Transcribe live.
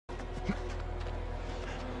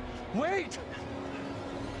Wait!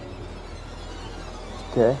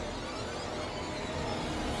 Okay.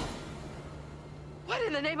 What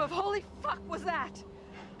in the name of holy fuck was that?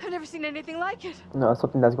 I've never seen anything like it. No,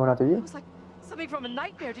 something that's going after you? It was like something from a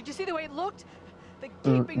nightmare. Did you see the way it looked? The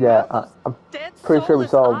gaping Yeah, mouth, those I'm dead, pretty sure we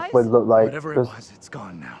soulless saw eyes. what it looked like. Whatever it was, it's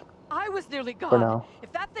gone now. I was nearly For gone. now.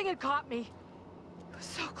 If that thing had caught me, it was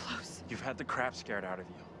so close. You've had the crap scared out of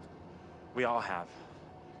you. We all have.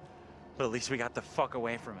 But at least we got the fuck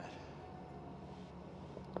away from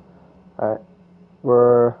it. Alright.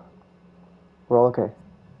 We're all okay.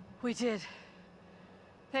 We did.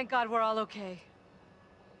 Thank God we're all okay.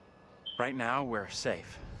 Right now, we're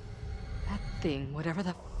safe. That thing, whatever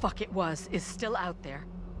the fuck it was, is still out there.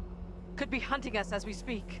 Could be hunting us as we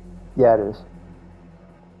speak. Yeah, it is.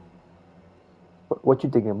 What you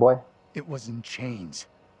thinking, boy? It was in chains.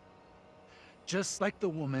 Just like the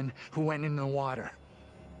woman who went in the water.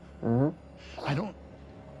 I don't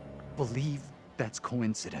believe that's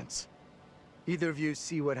coincidence. Either of you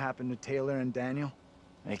see what happened to Taylor and Daniel?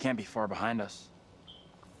 They can't be far behind us.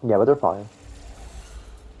 Yeah, but they're fine.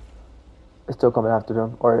 It's still coming after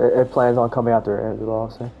them. Or it plans on coming after her, is what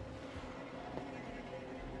I'll say.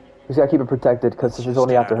 We just gotta keep it protected, because this is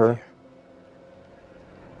only after her.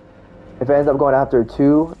 If it ends up going after her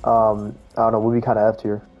too, I don't know, we'll be kind of F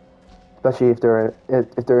tier. Especially if they're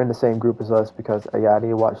in the same group as us, because yeah, I need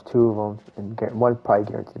to watch 2 of them, and one's probably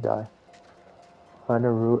guaranteed to die. Find a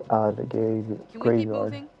route out of the graveyard. Can we keep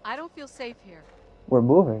moving? I don't feel safe here. We're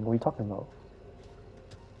moving. What are you talking about?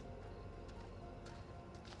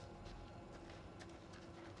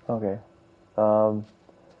 Okay.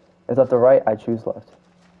 It's left to right. I choose left.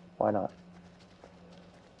 Why not?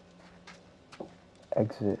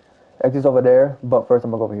 Exit. Exit's over there, but first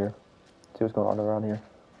I'm gonna go over here. See what's going on around here.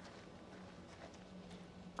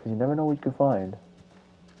 Because you never know what you can find.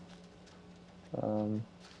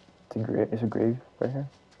 It's a grave right here.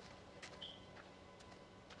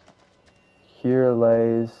 Here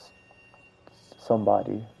lays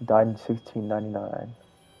somebody. Died in 1699.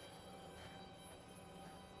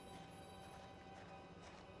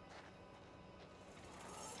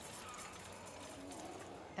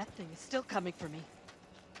 That thing is still coming for me.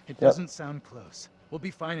 It doesn't sound close. We'll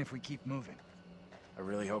be fine if we keep moving. I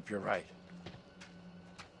really hope you're right.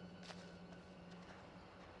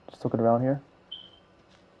 Just looking around here.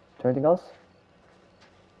 Is there anything else?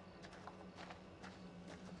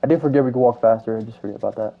 I did forget we could walk faster. I just forget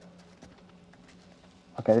about that.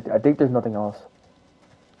 Okay, I think there's nothing else.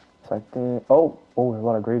 So I think... Oh, there's a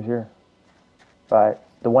lot of graves here. Right,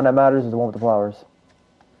 the one that matters is the one with the flowers.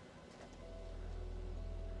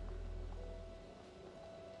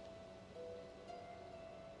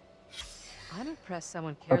 I'm impressed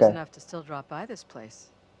someone cares enough to still drop by this place.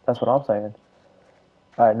 That's what I'm saying.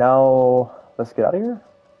 Alright, now let's get out of here.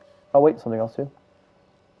 Oh wait, something else too.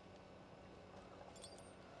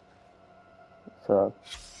 So,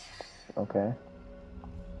 okay.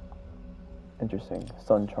 Interesting.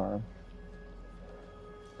 Sun charm.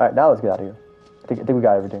 Alright, now let's get out of here. I think we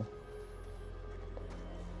got everything.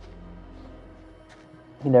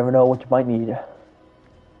 You never know what you might need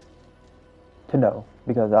to know.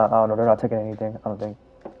 Because, I don't know, they're not taking anything, I don't think.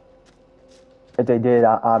 If they did,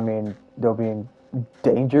 I mean, they'll be in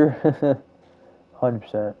danger.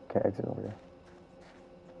 100%. Okay, exit over here.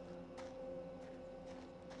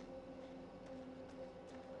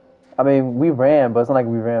 I mean, we ran, but it's not like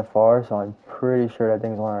we ran far, so I'm pretty sure that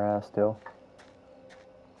thing's on our ass still.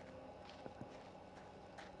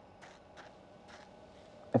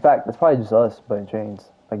 In fact, it's probably just us, but in chains.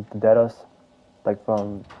 Like, the dead us. Like,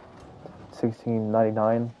 from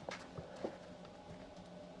 1699.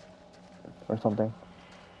 Or something.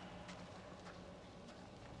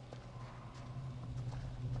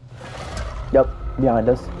 Yep, behind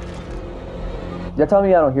us. You're telling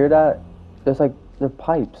me I don't hear that? There's like, there are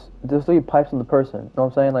pipes. There's 3 pipes on the person. You know what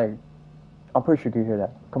I'm saying? Like, I'm pretty sure you can hear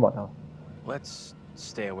that. Come on now. Let's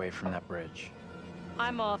stay away from that bridge.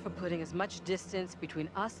 I'm all for putting as much distance between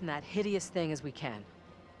us and that hideous thing as we can.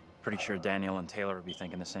 Pretty sure Daniel and Taylor would be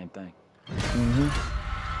thinking the same thing.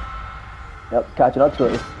 Yep, catching up to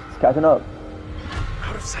it. It's catching up.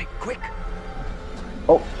 Out of sight, quick!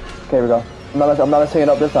 Oh, okay, here we go. I'm not messing it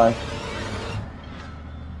up this time.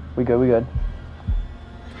 We good, we good.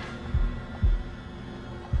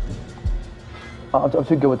 I'm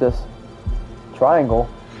too good with this. Triangle?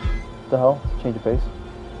 What the hell? Change of pace.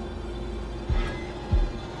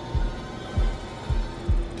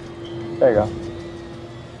 There you go.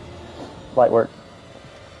 Light work.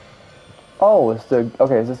 Oh, it's the...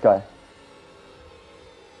 Okay, it's this guy.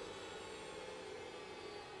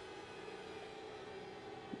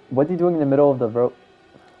 What's he doing in the middle of the rope?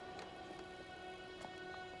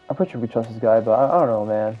 pretty sure we trust this guy, but I don't know,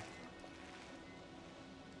 man.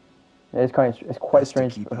 It's quite Best to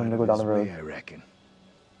strange keep for him out to of go down his the road. way, I reckon.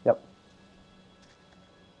 Yep.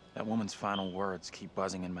 That woman's final words keep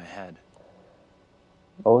buzzing in my head.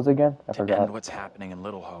 What was it again? I To forgot. end what's happening in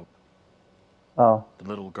Little Hope, Oh, the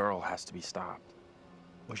little girl has to be stopped.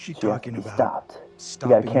 Was she she has talking to be about stopped. You stopping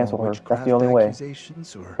gotta cancel the her. That's witchcraft the only way.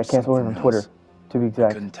 accusations or I cancel her something from Twitter, else? to be I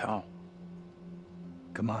exact. couldn't tell.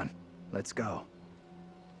 Come on, let's go.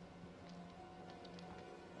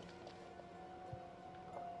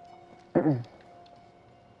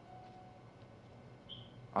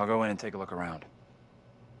 I'll go in and take a look around.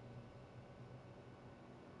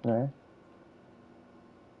 Alright.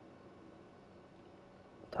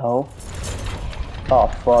 Toe. Oh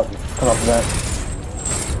fuck! Come up with that.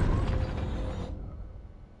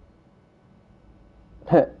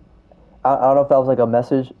 I don't know if that was like a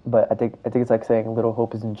message, but I think it's like saying "Little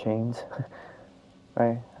Hope is in chains,"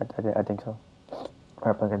 right? I think so. Alright,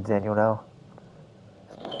 I'm looking at Daniel now.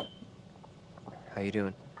 How you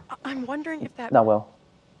doing? I'm wondering if that Not well.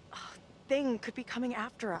 thing could be coming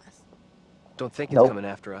after us. Don't think it's Nope. coming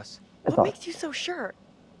after us. It's What not. makes you so sure?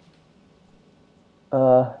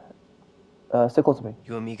 Stick close to me.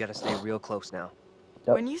 You and me gotta stay real close now.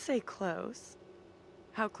 Yep. When you say close,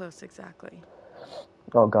 how close exactly?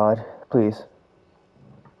 Oh God, please.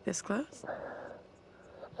 This close?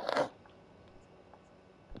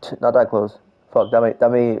 Not that close. Fuck.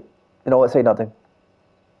 That may. You know what? Say nothing.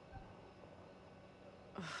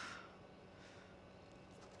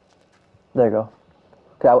 There you go.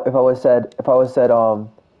 Okay, if I was said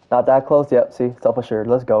not that close. Yep. See, self-assured.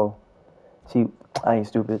 Let's go. See, I ain't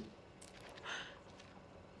stupid.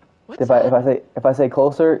 What's If I say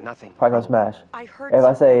closer, Nothing. probably gonna smash. I heard If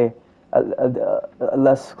I something. say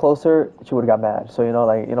less closer, she would have got mad. So you know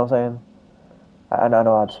what I'm saying? I know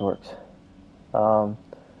how this works.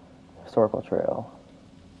 Historical trail.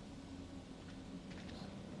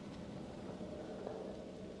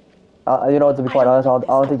 You know what? To be quite honest, I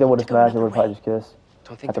don't think they would have smashed. They would have probably just kissed.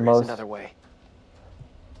 Don't think At the there is most. another way.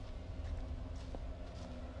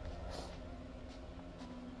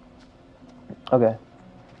 Okay.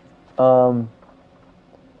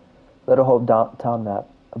 Little Hope downtown map.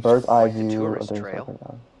 A bird's eye Quite the view of tourist the trail. historical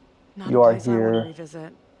town. Not You a are place I want to here.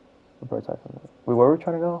 revisit. A bird's eye from wait, where are we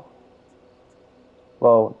trying to go?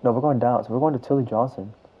 Well, no, we're going down. So we're going to Tilly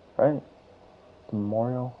Johnson, right? The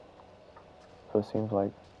memorial. So it seems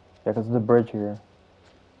like, yeah, because there's a bridge here.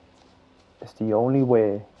 It's the only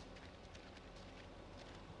way.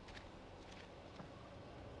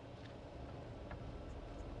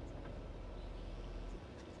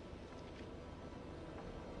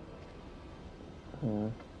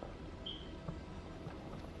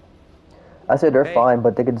 I say they're Hey, fine,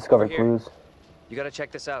 but they can discover over here. clues. You gotta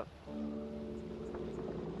check this out.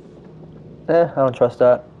 I don't trust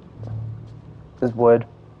that. This wood.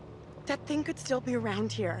 That thing could still be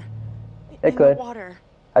around here. It In could. the water.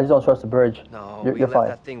 I just don't trust the bridge. No, You're we left fine.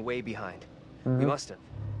 that thing way behind. We Mhm. must have.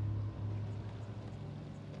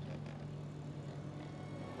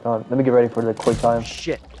 Let me get ready for the quick time.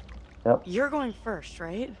 Shit. Yep. You're going first,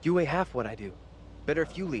 right? You weigh half what I do. Better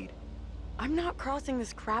if you lead. I'm not crossing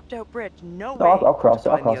this crapped out bridge. No No, way. I'll cross it.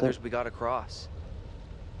 I'll Find the cross others it. we gotta cross.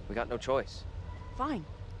 We got no choice. Fine.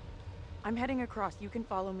 I'm heading across. You can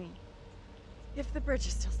follow me. If the bridge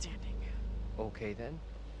is still standing. Okay then.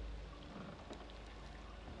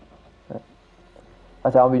 I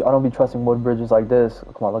don't be trusting wood bridges like this.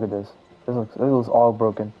 Come on, look at this. This looks all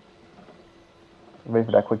broken. I'm ready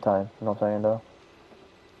for that quick time. You know what I'm saying, though?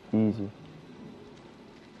 Easy.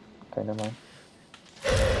 Okay, never mind.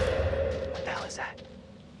 What the hell is that?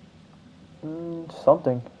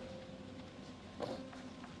 Something.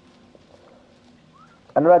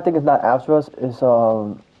 I know that thing is not after us. It's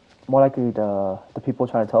more likely the people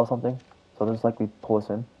trying to tell us something. So they'll just likely pull us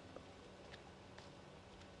in.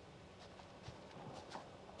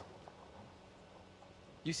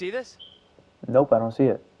 You see this? Nope, I don't see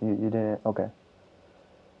it. You didn't. Okay.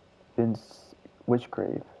 Which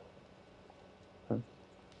grave?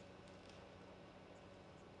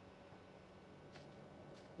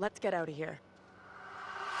 Let's get out of here.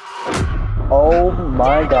 Oh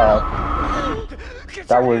my God.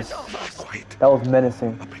 That was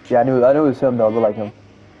menacing. Yeah, I knew it was him though. It looked like him.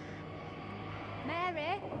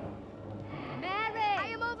 Mary? Mary! I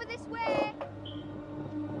am over this way!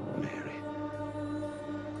 Mary,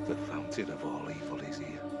 the fountain of all evil is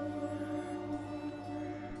here.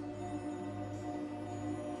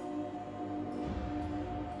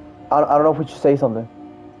 I don't know if we should say something.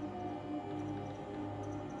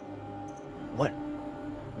 What?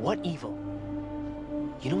 What evil?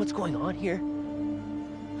 You know what's going on here?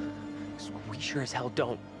 We sure as hell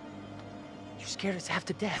don't. You scared us half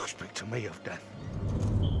to You death. speak to me of death.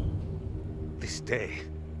 This day,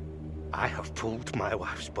 I have pulled my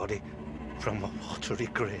wife's body from a watery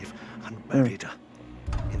grave and buried her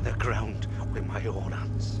in the ground with my own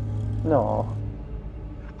hands. No.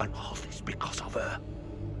 And all this because of her.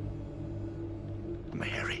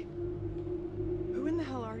 Mary, Who in the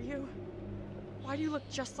hell are you? Why do you look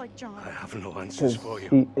just like John? I have no answers Because for you.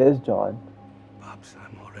 he is John. Perhaps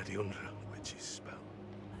I'm already under a witch's spell.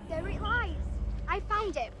 There it lies. I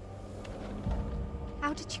found it.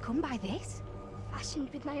 How did you come by this? Fashioned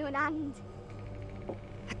with my own hand.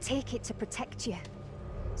 I take it to protect you.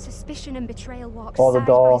 Suspicion and betrayal walk Oh, the side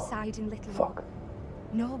doll. by side in Little. Fuck.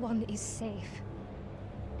 No one is safe.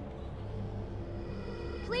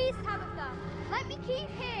 Please, Tabitha, let me keep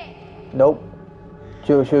here. Nope.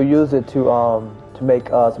 She'll use it to make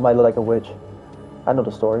somebody look like a witch. I know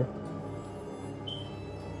the story.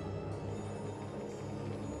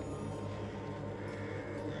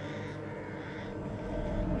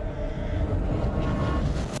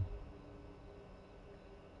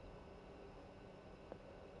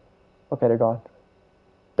 Okay, they're gone.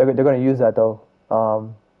 They're gonna use that though.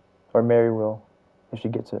 Or Mary will, if she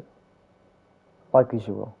gets it. Likely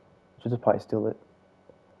she will. She'll just probably steal it.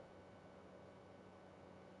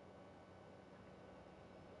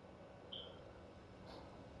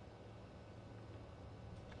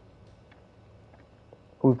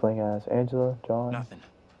 Who we playing as? Angela? John? Nothing.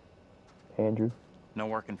 Andrew? No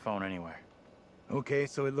working phone anywhere. Okay,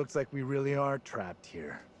 so it looks like we really are trapped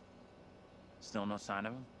here. Still no sign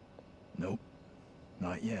of him? Nope.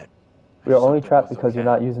 Not yet. We are just only hope they're trapped both because you're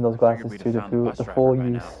okay. not using those I figured glasses we'd to have the, found the bus the driver full by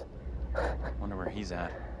use. now. Wonder where he's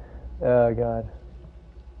at. Oh god.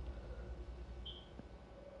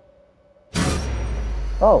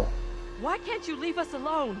 Oh. Why can't you leave us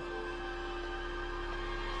alone?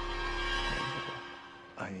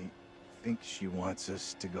 I think she wants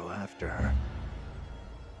us to go after her.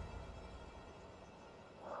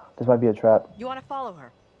 This might be a trap. You want to follow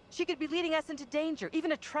her? She could be leading us into danger,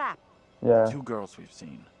 even a trap. Yeah. Two girls we've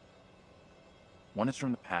seen. One is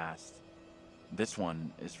from the past. This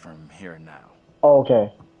one is from here and now. Oh,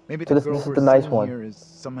 okay. Maybe So the this girl is we're the nice seeing one. here is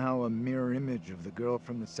somehow a mirror image of the girl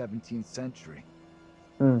from the 17th century.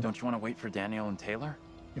 Don't you want to wait for Daniel and Taylor?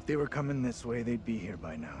 If they were coming this way, they'd be here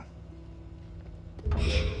by now.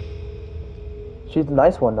 She's the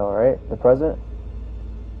nice one though, right? The present?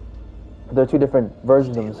 They're two different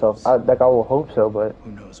versions of themselves. I will hope so, but...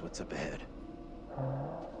 Who knows what's up ahead?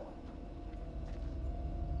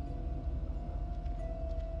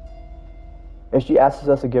 If she asks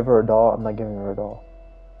us to give her a doll, I'm not giving her a doll.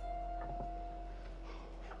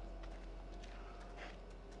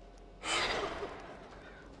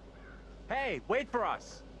 Hey, wait for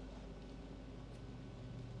us!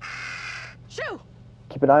 Shoo!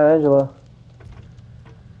 Keep an eye on Angela.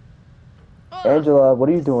 Ugh, Angela, what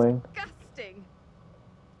are you doing? disgusting.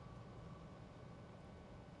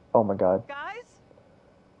 Oh my god. Guys?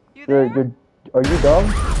 You there? Are you dumb?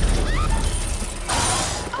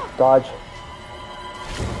 Dodge.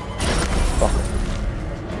 Fuck.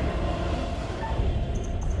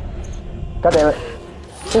 God damn it.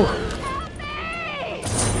 Whew.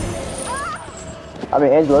 I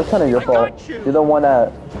mean, Angela, it's kind of your fault. You're the one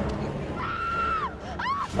that...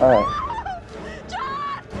 Alright.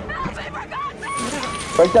 John! Help me, for God's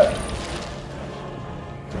sake! Break that...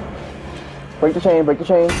 Break the chain, break the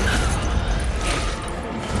chain.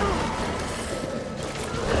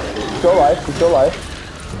 Still alive, he's still alive.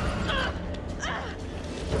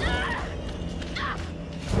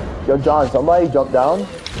 Yo, John, somebody jump down.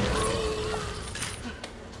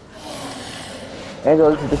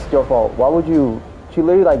 Angela, this is your fault. Why would you... She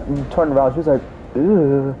literally, like, turned around. She was like,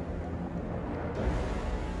 ugh.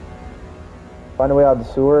 Find a way out of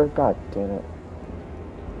the sewer? God damn it.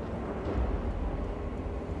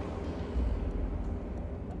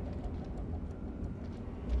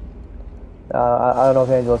 I don't know if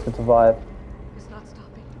Angela's can survive. It's not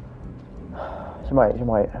stopping. She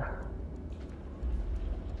might.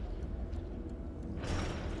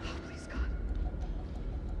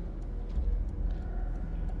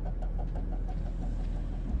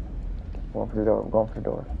 Oh, please, God. I'm going for the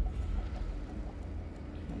door.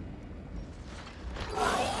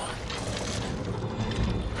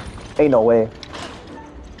 Ain't no way.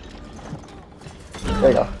 There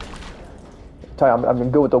you go. Tell you, I'm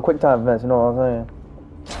good with the quick time events, you know what I'm saying?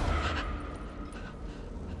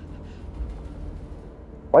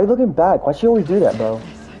 Why are you looking back? Why she always do that, bro?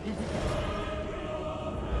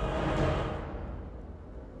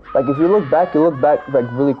 Like, if you look back, like,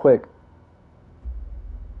 really quick.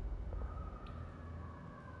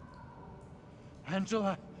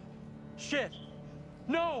 Angela. Shit!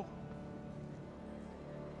 No!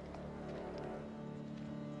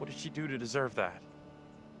 What did she do to deserve that?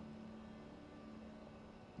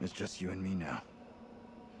 It's just you and me now.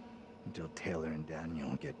 Until Taylor and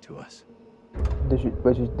Daniel get to us.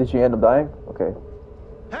 Did she end up dying? Okay.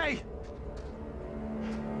 Hey!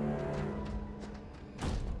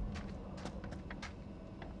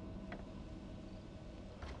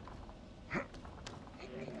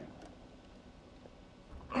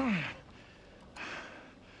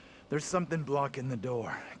 There's something blocking the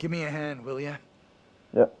door. Give me a hand, will ya?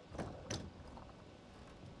 Yep.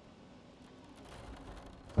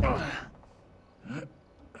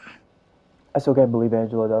 I still can't believe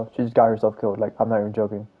Angela though. She just got herself killed. Like, I'm not even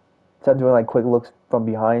joking. Instead of doing like quick looks from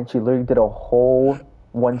behind, she literally did a whole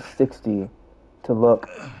 160 to look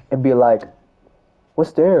and be like,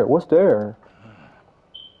 "What's there? What's there?"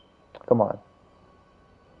 Come on.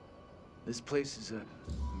 This place is a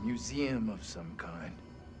museum of some kind.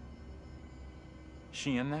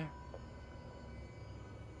 She in there?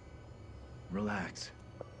 Relax.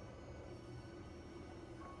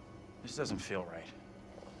 This doesn't feel right.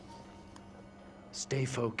 Stay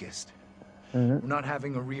focused. Mm-hmm. We're not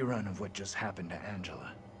having a rerun of what just happened to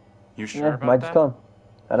Angela. You sure Yeah, about might that? just come.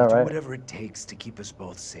 I know, We'll do right? whatever it takes to keep us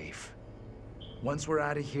both safe. Once we're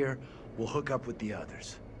out of here, we'll hook up with the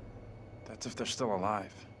others. That's if they're still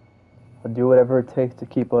alive. I'll do whatever it takes to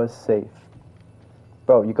keep us safe.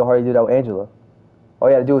 Bro, you can hardly do that with Angela. All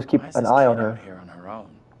you gotta do is keep Why is an this eye kid on her. out here on her own?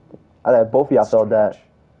 I thought both of y'all felt that. Strange.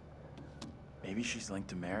 Maybe she's linked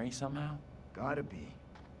to Mary somehow? Gotta be.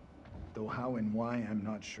 Though how and why, I'm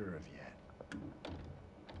not sure of yet.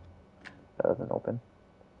 That doesn't open.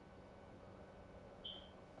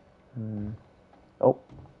 Oh.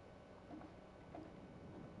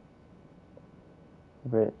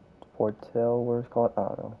 Brit Fortel, where's it called? I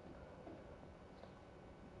don't know.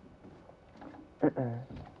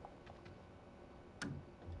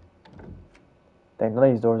 Dang, none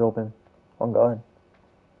of these doors open. Oh God.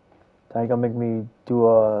 How you gonna make me do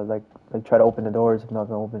like try to open the doors if not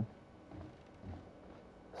gonna open?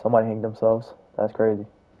 Somebody hanged themselves. That's crazy.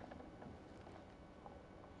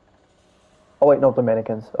 Oh wait, no, they're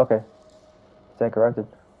mannequins. Okay. Stand corrected.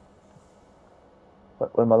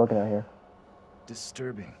 What am I looking at here?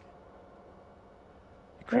 Disturbing.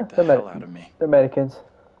 It creeped they're the hell out of me. They're mannequins.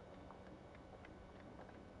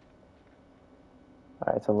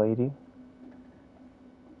 Alright, it's a lady.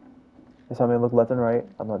 They tell me to look left and right.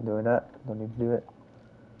 I'm not doing that. Don't need to do it.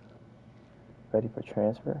 Ready for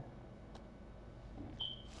transfer.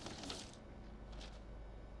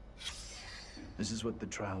 This is what the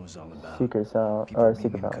trial was all about. Secret sound People or being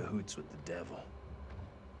secret in sound. cahoots with the devil.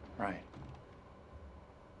 Right.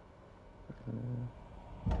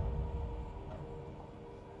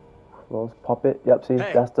 Rose puppet. Yep, see,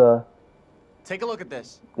 Hey. that's the. Take a look at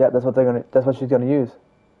this. Yeah, that's what they're gonna. That's what she's gonna use.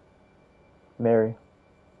 Mary.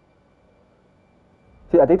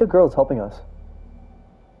 See, I think the girl is helping us.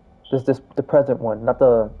 The present one, not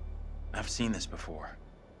the. I've seen this before.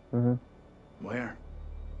 Mm-hmm. Where?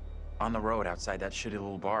 On the road outside that shitty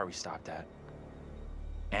little bar we stopped at.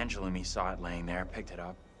 Angela and me saw it laying there, picked it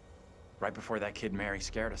up. Right before that kid Mary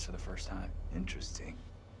scared us for the first time. Interesting.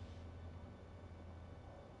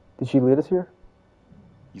 Did she lead us here?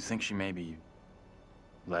 You think she maybe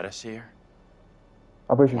led us here?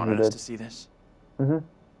 I'm pretty sure she Wanted us did. to see this? Mm-hmm.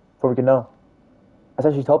 Before we can know. I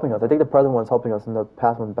said she's helping us. I think the present one's helping us and the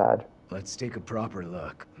past one's bad. Let's take a proper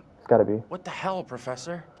look. It's gotta be. What the hell,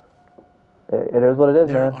 Professor? It is what it is,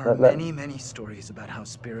 There man. are many stories about how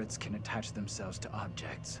spirits can attach themselves to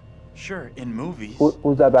objects. Sure, in movies.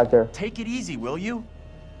 Who's that back there? Take it easy, will you?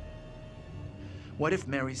 What if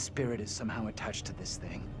Mary's spirit is somehow attached to this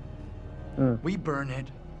thing? We burn it,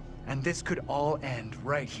 and this could all end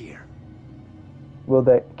right here. Will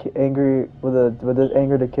that will this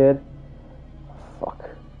anger the kid? Fuck.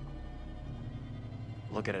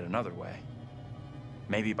 Look at it another way.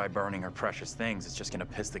 Maybe by burning her precious things, it's just gonna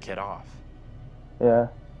piss the kid off. Yeah.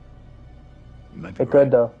 You might be It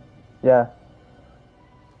could though. Yeah.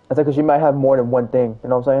 It's like 'cause she might have more than one thing. You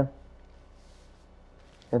know what I'm saying?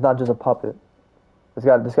 It's not just a puppet. This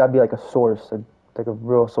got to be like a source, like a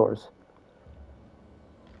real source.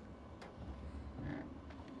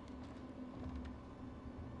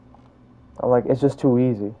 I'm like, it's just too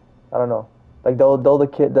easy. I don't know. Like though the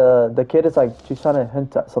kid is like she's trying to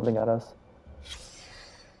hint at something at us.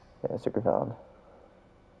 Yeah, secret found.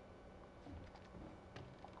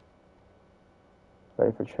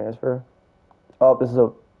 Ready for transfer? Oh, this is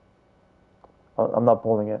a. I'm not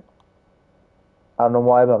pulling it. I don't know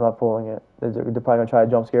why, but I'm not pulling it. They're probably gonna try to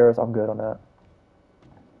jump scare us. I'm good on that.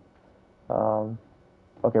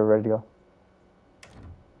 Okay, we're ready to go.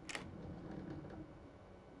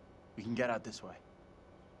 We can get out this way.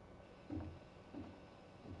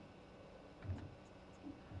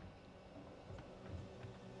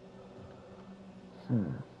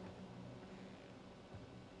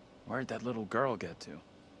 Where'd that little girl get to?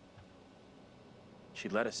 She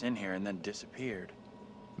let us in here and then disappeared.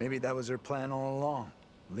 Maybe that was her plan all along.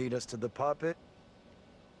 Lead us to the puppet.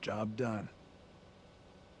 Job done.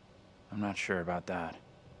 I'm not sure about that.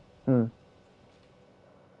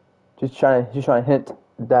 She's trying to hint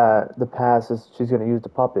that the past is she's gonna use the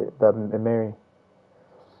puppet, and Mary.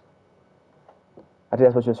 I think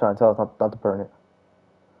that's what she was trying to tell us, not to burn it.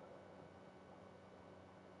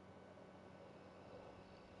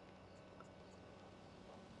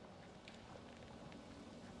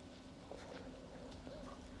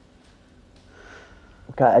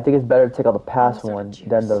 Okay, I think it's better to take out the past one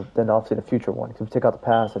than obviously the future one. Because if we take out the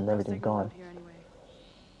past and everything's gone.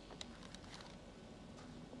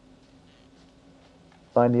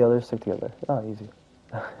 Find the others, stick together. Oh, easy.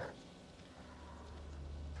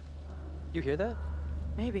 You hear that?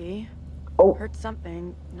 Maybe. Oh, Heard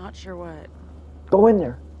something. Not sure what. go in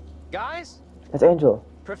there. Guys? It's Angela.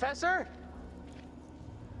 Professor?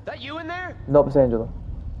 That you in there? Nope, it's Angela.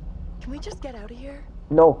 Can we just get out of here?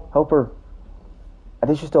 No, help her. I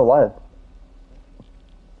think she's still alive.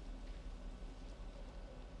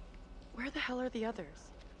 Where the hell are the others?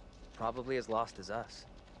 Probably as lost as us.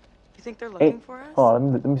 You think they're looking for us? Hold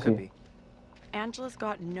on, let me Could see. be. Angela's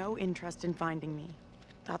got no interest in finding me.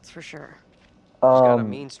 That's for sure. She's got a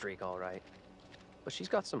mean streak, all right. But she's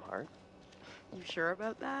got some heart. You sure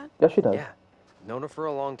about that? Yes, she does. Yeah. Known her for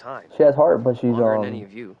a long time. She has heart, but she's Longer than any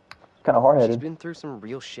of you. kind of She's hard-headed. been through some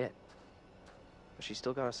real shit. But she's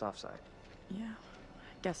still got a soft side. Yeah,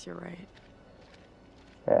 I guess you're right.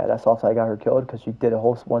 Yeah, that's also I got her killed because she did a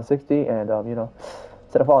whole 160, and you know,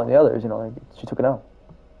 instead of following the others, you know, like, she took it out.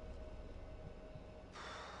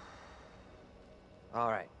 All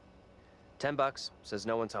right. $10 says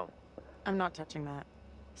no one's home. I'm not touching that.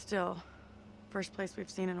 Still, first place we've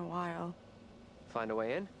seen in a while. Find a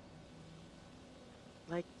way in?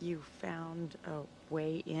 Like you found a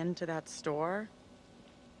way into that store?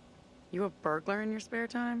 You a burglar in your spare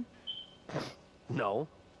time? No.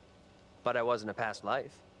 But I was in a past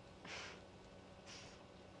life.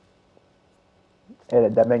 Hey,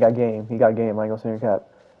 that man got game. He got game. I ain't gonna say your cap.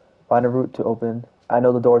 Find a route to open. I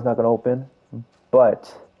know the door's not gonna open,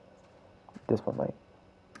 but this one might.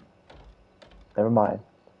 Never mind.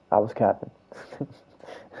 I was capping.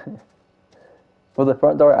 Will the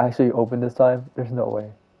front door actually open this time? There's no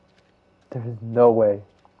way. There's no way.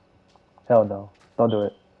 Hell no. Don't do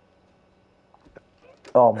it.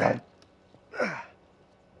 Oh my.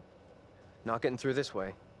 Not getting through this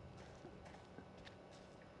way.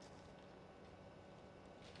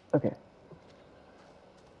 Okay.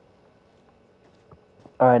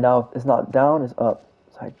 Alright, now if it's not down, it's up.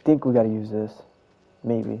 So I think we gotta use this.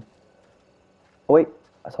 Maybe. Oh wait,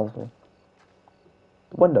 I saw something.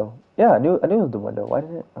 The window. Yeah, I knew it was the window. Why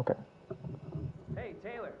didn't it? Okay. Hey,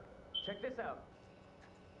 Taylor, check this out.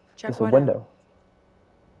 Check It's a what window. out?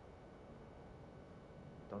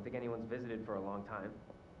 Don't think anyone's visited for a long time.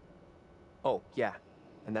 Oh, yeah.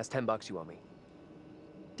 And that's $10 you owe me.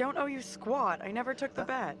 Don't owe you squat. I never took the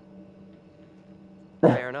bet.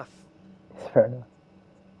 Fair enough. Fair enough.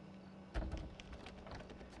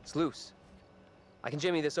 It's loose. I can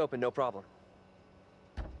jimmy this open, no problem.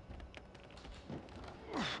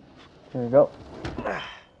 Here we go.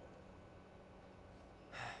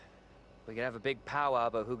 We could have a big powwow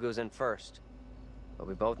about who goes in first. But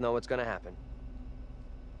we both know what's gonna happen.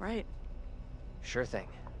 Right. Sure thing.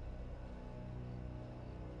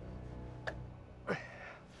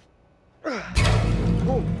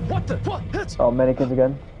 Whoa, what the? What? It's... Oh, mannequins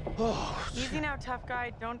again. Oh, Easy now, tough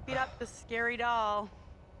guy. Don't beat up the scary doll.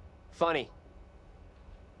 funny.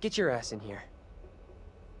 Get your ass in here.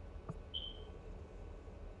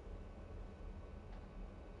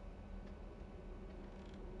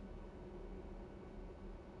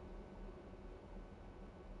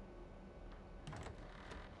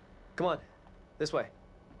 Come on, this way.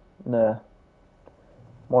 Nah.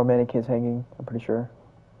 More mannequins hanging, I'm pretty sure.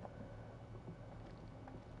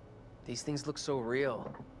 These things look so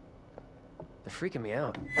real. They're freaking me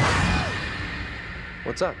out.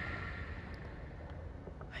 What's up?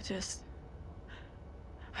 I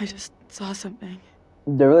just saw something.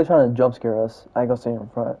 They're really trying to jump scare us. I ain't gonna say in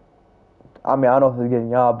front. I mean, I don't know if it's getting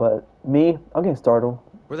y'all, but me, I'm getting startled.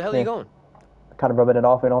 Where the hell are you going? Kind of rubbing it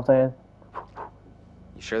off, you know what I'm saying?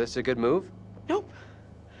 You sure this is a good move? Nope.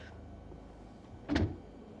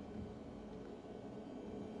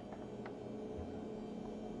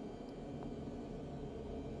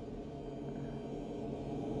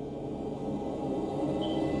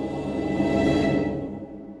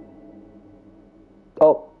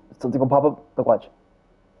 Oh, something gonna pop up. Look, watch.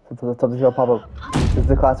 Something's gonna pop up. This is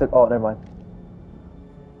the classic. Oh, never mind.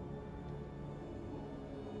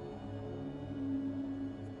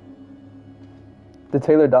 Did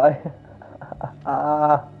Taylor die?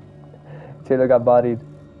 Ah, Taylor got bodied.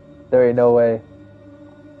 There ain't no way.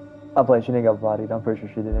 I'm playing. She didn't get bodied. I'm pretty sure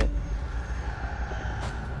she didn't.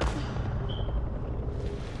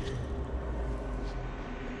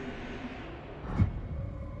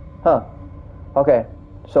 Huh. Okay.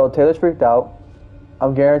 So Taylor's freaked out.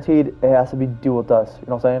 I'm guaranteed it has to be do with us. You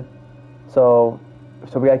know what I'm saying? So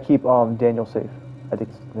we gotta keep Daniel safe. I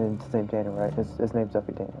think his name's Daniel, right? His name's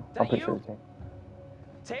definitely Daniel. I'm pretty sure it's Daniel.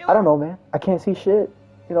 Taylor? I don't know, man. I can't see shit.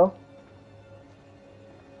 You know.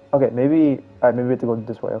 Okay, maybe. Alright, maybe we have to go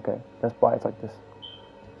this way. Okay, that's why it's like this.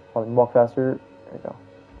 Walk faster. There you go.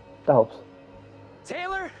 That helps.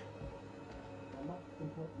 Taylor?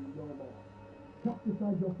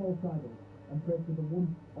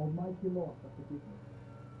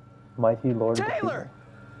 Mighty Lord. Taylor!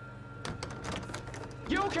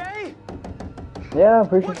 You okay? Yeah, I'm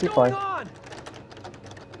pretty sure What's she's going fine. on?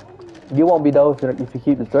 You won't be though if you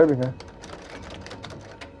keep disturbing her.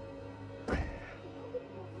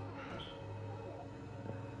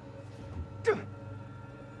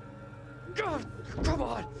 Come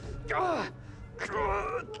on.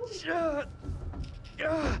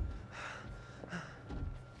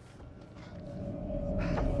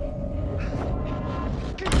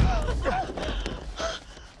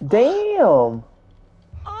 Damn.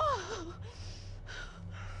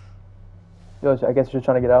 Yo, I guess you're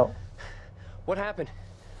trying to get out. What happened?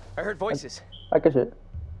 I heard voices. I guess it.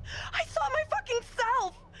 I saw my fucking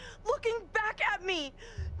self looking back at me,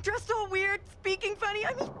 dressed all weird, speaking funny.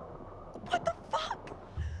 I mean, what the fuck?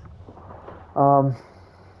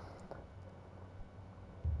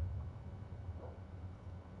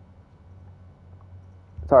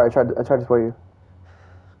 Sorry, I tried to sway you.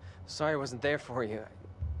 Sorry I wasn't there for you.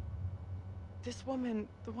 This woman,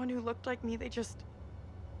 the one who looked like me, they just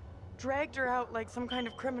dragged her out like some kind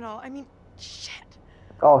of criminal. I mean, shit.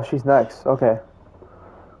 Oh, she's next. Okay.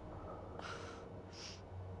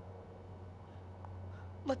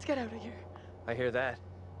 Let's get out of here. I hear that.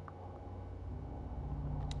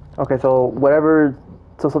 Okay, so whatever.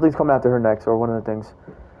 So something's coming after her next, or one of the things.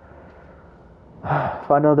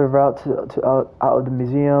 Find another route to out of the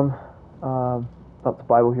museum. About the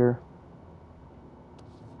Bible here.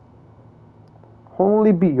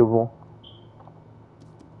 Holy Bible.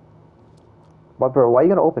 But bro, why are you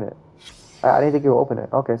gonna open it? I didn't think you would open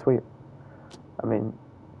it. Okay, sweet. I mean,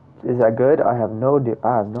 is that good? I have no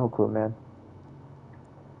clue, man.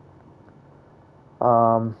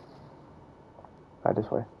 Right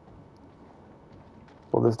this way.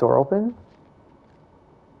 Will this door open?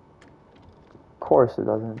 Of course it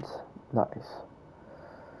doesn't. Nice.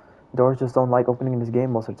 Doors just don't like opening in this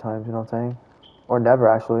game most of the times, you know what I'm saying? Or never,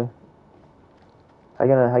 actually. How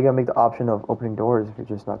you gonna make the option of opening doors if you're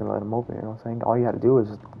just not gonna let them open, you know what I'm saying? All you had to do is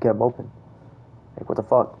just get them open. Like, what the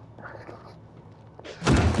fuck?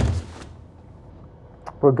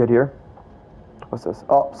 We're good here. What's this?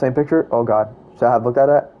 Oh, same picture? Oh god. Should I have looked at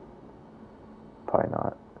that? Probably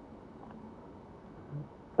not.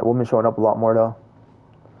 That woman's showing up a lot more though.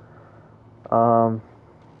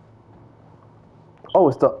 Oh,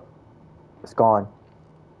 it's gone.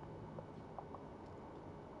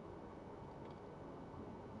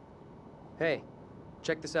 Hey,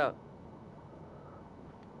 check this out.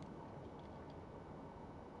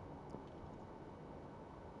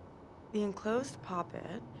 The enclosed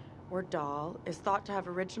poppet, or doll, is thought to have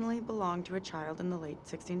originally belonged to a child in the late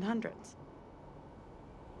 1600s.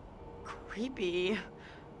 Creepy.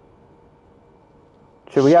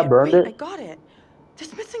 Should we have burned wait, it? I got it.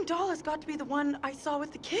 This missing doll has got to be the one I saw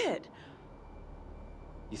with the kid.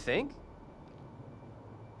 You think?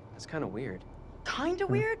 That's kind of weird. Kinda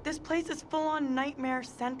weird. This place is full-on Nightmare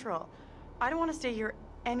Central. I don't want to stay here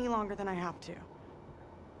any longer than I have to.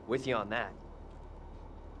 With you on that.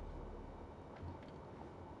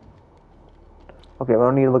 Okay, we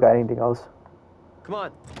don't need to look at anything else. Come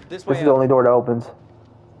on, this way. This is the only door that opens.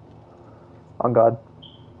 On God.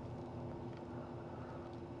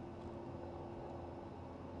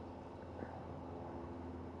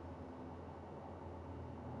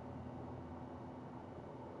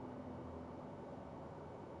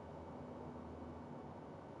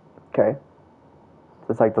 Okay.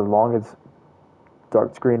 It's like the longest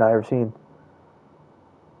dark screen I ever seen.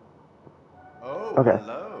 Oh, okay.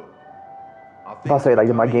 Hello. I'll say, like,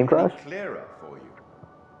 did my game crash? Clearer for you.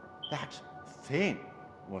 That thing,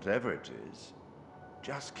 whatever it is,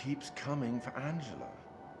 just keeps coming for Angela.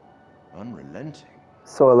 Unrelenting.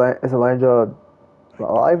 So is Elijah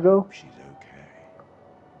alive though? She's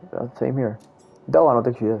okay. Same here. No, I don't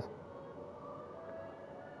think she is.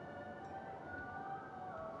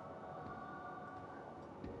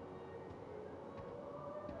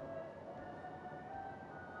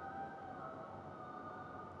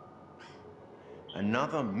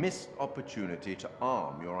 Another missed opportunity to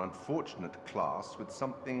arm your unfortunate class with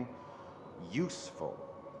something useful.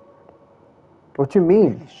 What you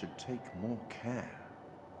mean? Really should take more care.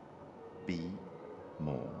 Be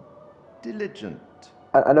more diligent.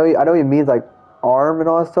 I know he means like arm and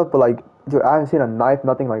all that stuff, but like, dude, I haven't seen a knife,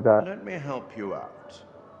 nothing like that. Let me help you out.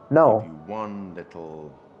 No. Give you one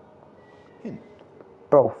little hint.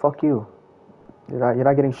 Bro, fuck you. You're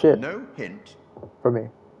not getting shit. No hint. For me.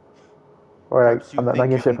 Or like, Perhaps you I'm not think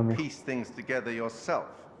getting you shit from can you. piece things together yourself.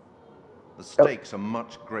 The stakes are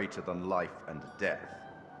much greater than life and death.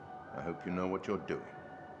 I hope you know what you're doing.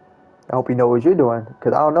 I hope you know what you're doing,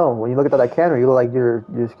 because I don't know. When you look at that camera, you look like you're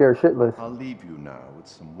scared shitless. I'll leave you now with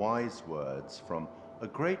some wise words from a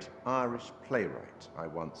great Irish playwright I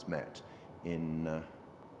once met in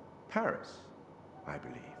Paris, I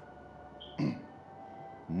believe.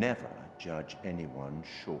 Never judge anyone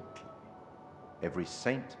shortly. Every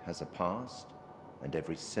saint has a past, and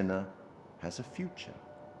every sinner has a future.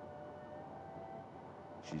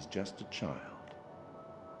 She's just a child.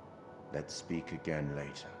 Let's speak again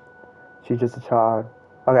later. She's just a child.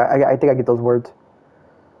 Okay, I think I get those words.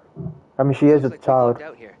 I mean, she is just a child.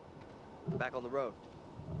 Out here. Back on the road.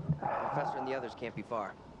 The professor and the others can't be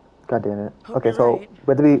far. God damn it. Hope Okay, you're so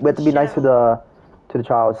right. we have to be nice to the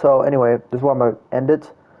child. So anyway, this is where I'm gonna end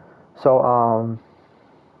it. So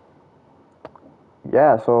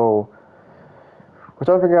yeah, so we're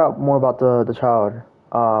trying to figure out more about the child.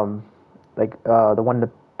 Like the one in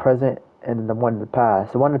the present and the one in the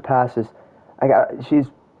past. The one in the past is she's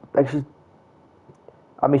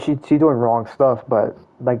I mean she's doing wrong stuff, but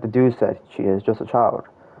like the dude said, she is just a child.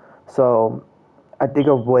 So I think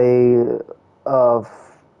a way of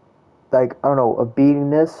like, I don't know, of beating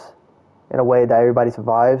this in a way that everybody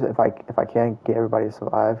survives, if I can get everybody to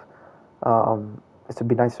survive, is to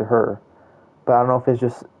be nice to her. But I don't know if it's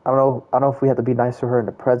just, I don't know if we have to be nice to her in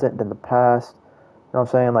the present than the past. You know what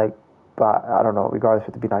I'm saying? Like, but I don't know. Regardless,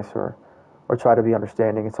 we have to be nice to her or try to be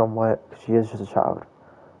understanding in somewhat. She is just a child.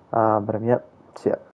 But yep, see ya.